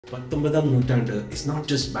Pathonpatham Noottandu is not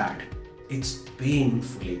just bad, it's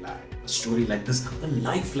painfully bad. A story like this, a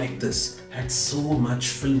life like this had so much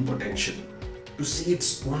film potential. To see it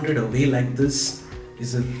squandered away like this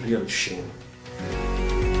is a real shame.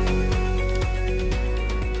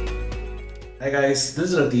 Hi guys,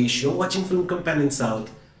 this is Ratheesh. You're watching Film Companion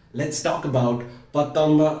South. Let's talk about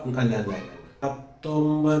Pathonpatham Noottandu.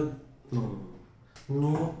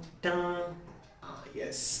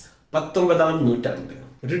 Pathonpatham Noottandu.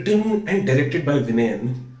 Written and directed by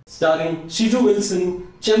Vinayan, starring Siju Wilson,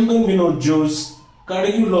 Chemban Vinod Jose,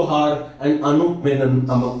 Kayadu, lohar and Anoop Menon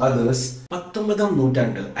among others. Pathonpatham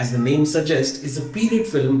Noottandu, as the name suggests, is a period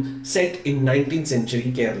film set in 19th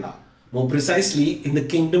century Kerala, more precisely in the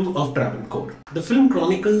kingdom of Travancore. The film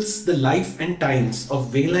chronicles the life and times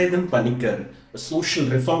of Vinayan Panikar, a social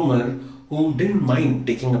reformer who didn't mind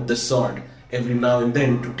taking up the sword every now and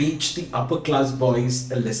then to teach the upper class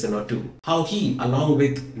boys a lesson or two. How he, along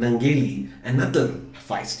with Nangeli, another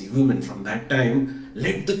feisty woman from that time,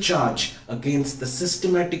 led the charge against the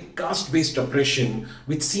systematic caste-based oppression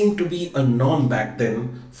which seemed to be a norm back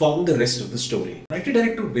then, formed the rest of the story.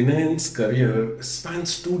 Writer-director Vinayan's career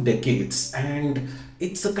spans 2 decades and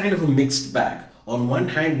it's a kind of a mixed bag. On one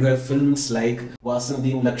hand, you have films like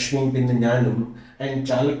Vasanthim Lakshmi Pinnayanum and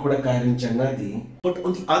Chalakudakaran Channadi. But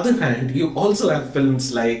on the other hand, you also have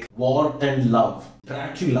films like War and Love,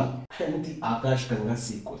 Dracula, and the Akash Ganga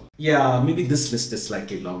sequel. Yeah, maybe this list is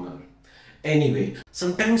slightly longer. Anyway,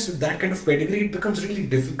 sometimes with that kind of pedigree, it becomes really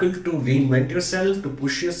difficult to reinvent yourself, to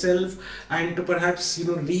push yourself, and to perhaps,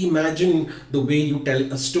 reimagine the way you tell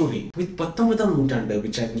a story. With Pathonpatham Noottandu,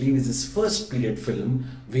 which I believe is his first period film,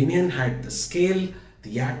 Vinayan had the scale,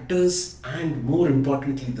 the actors, and more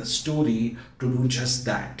importantly, the story to do just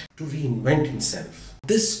that, to reinvent himself.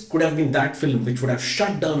 This could have been that film which would have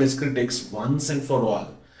shut down his critics once and for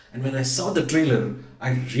all. And when I saw the trailer,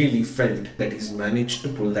 I really felt that he's managed to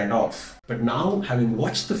pull that off. But now, having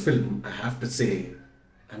watched the film, I have to say,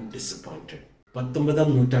 I'm disappointed.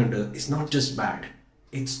 Pathonpatham Noottandu is not just bad,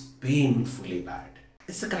 it's painfully bad.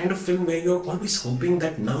 It's the kind of film where you're always hoping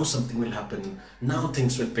that now something will happen, now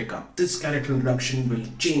things will pick up, this character introduction will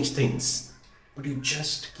change things. But you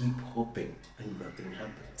just keep hoping and nothing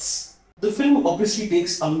happens. The film obviously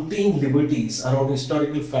takes umpteen liberties around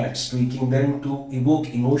historical facts, tweaking them to evoke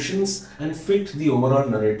emotions and fit the overall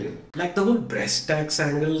narrative. Like the whole breast tax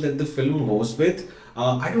angle that the film goes with,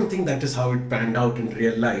 I don't think that is how it panned out in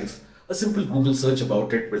real life. A simple Google search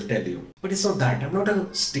about it will tell you. But it's not that. I'm not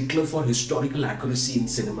a stickler for historical accuracy in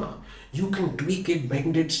cinema. You can tweak it,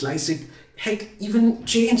 bend it, slice it, heck, even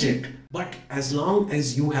change it. But as long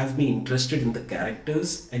as you have me interested in the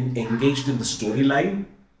characters and engaged in the storyline,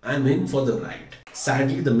 I'm in for the ride.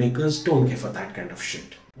 Sadly, the makers don't care for that kind of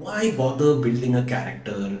shit. Why bother building a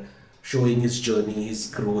character, showing his journey, his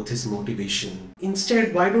growth, his motivation?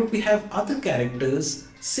 Instead, why don't we have other characters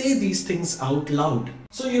say these things out loud?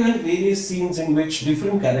 So you have various scenes in which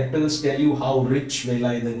different characters tell you how rich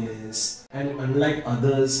Velayadan is, and unlike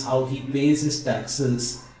others, how he pays his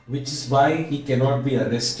taxes, which is why he cannot be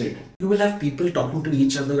arrested. You will have people talking to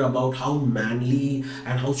each other about how manly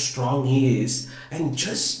and how strong he is, and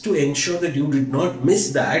just to ensure that you did not miss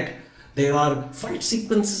that, there are fight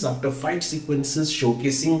sequences after fight sequences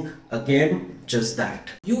showcasing again just that.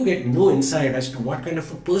 You get no insight as to what kind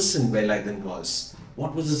of a person Velayadan was.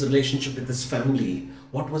 What was his relationship with his family?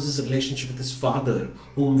 What was his relationship with his father,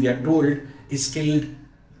 whom we are told is killed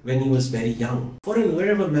when he was very young. For an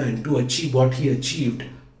Urava man to achieve what he achieved,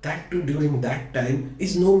 that too during that time,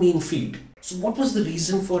 is no mean feat. So what was the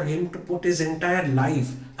reason for him to put his entire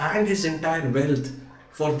life and his entire wealth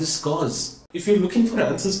for this cause? If you're looking for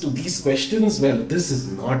answers to these questions, well, this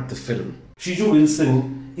is not the film. Siju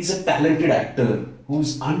Wilson is a talented actor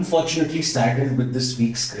who's unfortunately saddled with this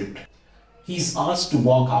weak script. He's asked to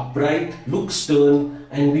walk upright, look stern,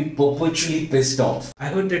 and be perpetually pissed off. I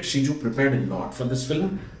heard that Siju prepared a lot for this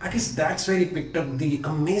film. I guess that's where he picked up the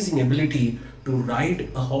amazing ability to ride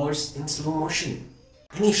a horse in slow motion.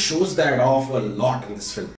 And he shows that off a lot in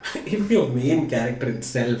this film. If your main character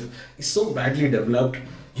itself is so badly developed,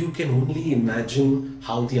 you can only imagine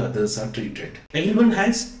how the others are treated. Everyone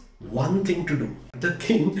has one thing to do. The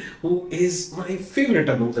king, who is my favorite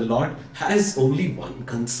among the lot, has only one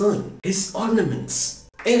concern: his ornaments.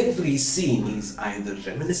 Every scene he's either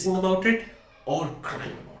reminiscing about it or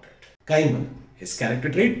crying about it. Kayadu, his character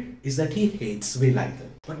trait is that he hates Velayadan.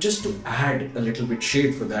 But just to add a little bit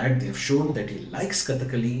shade for that, they've shown that he likes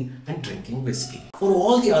Kathakali and drinking whiskey. For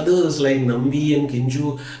all the others like Nambi and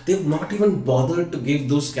Kinju, they've not even bothered to give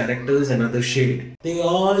those characters another shade. They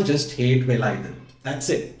all just hate Velayadan. That's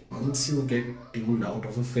it. once you get tuned out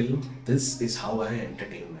of a film, this is how I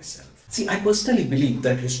entertain myself. See, I personally believe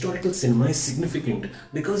that historical cinema is significant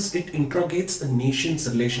because it interrogates a nation's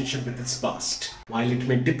relationship with its past. While it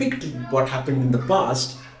may depict what happened in the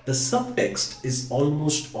past, the subtext is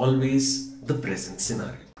almost always the present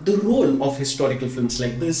scenario. The role of historical films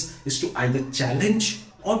like this is to either challenge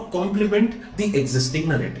or complement the existing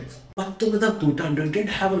narrative. Pathonpatham Noottandu did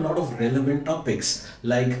have a lot of relevant topics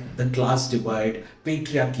like the class divide,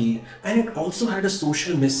 patriarchy, and it also had a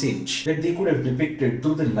social message that they could have depicted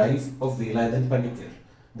through the life of Vinayan,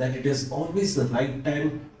 that it is always the right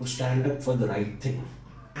time to stand up for the right thing,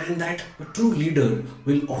 and that a true leader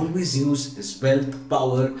will always use his wealth,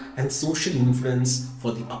 power, and social influence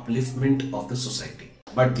for the upliftment of the society.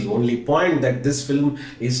 But the only point that this film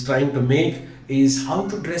is trying to make is how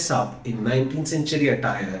to dress up in 19th century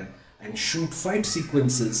attire and shoot fight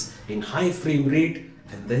sequences in high frame rate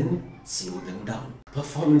and then slow them down.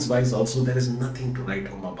 Performance wise also, there is nothing to write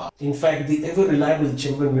home about. In fact, the ever reliable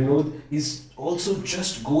Chemban Vinod is also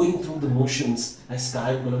just going through the motions as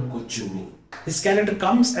Kayadu Kochumi. His character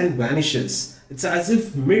comes and vanishes. It's as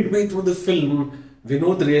if midway through the film,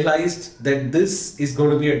 Vinod realized that this is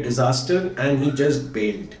going to be a disaster and he just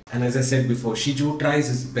bailed. And as I said before, Siju tries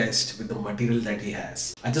his best with the material that he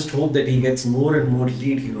has. I just hope that he gets more and more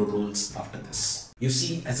lead hero roles after this. You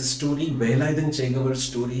see, as a story, Velayadan Chegavar's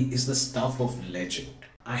story is the stuff of legend.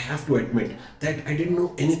 I have to admit that I didn't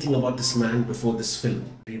know anything about this man before this film.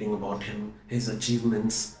 Reading about him, his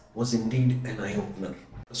achievements was indeed an eye-opener.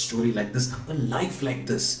 A story like this, a life like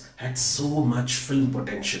this had so much film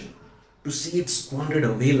potential. To see it squandered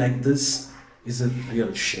away like this is a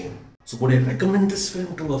real shame. So would I recommend this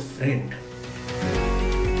film to a friend?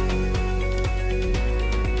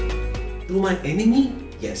 To my enemy?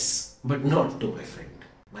 Yes, but not to my friend.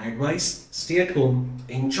 My advice, stay at home,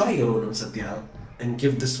 enjoy your Onam Sadhya and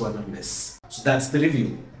give this one a miss. So that's the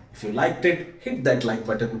review. If you liked it, hit that like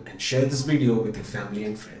button and share this video with your family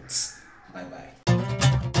and friends. Bye bye.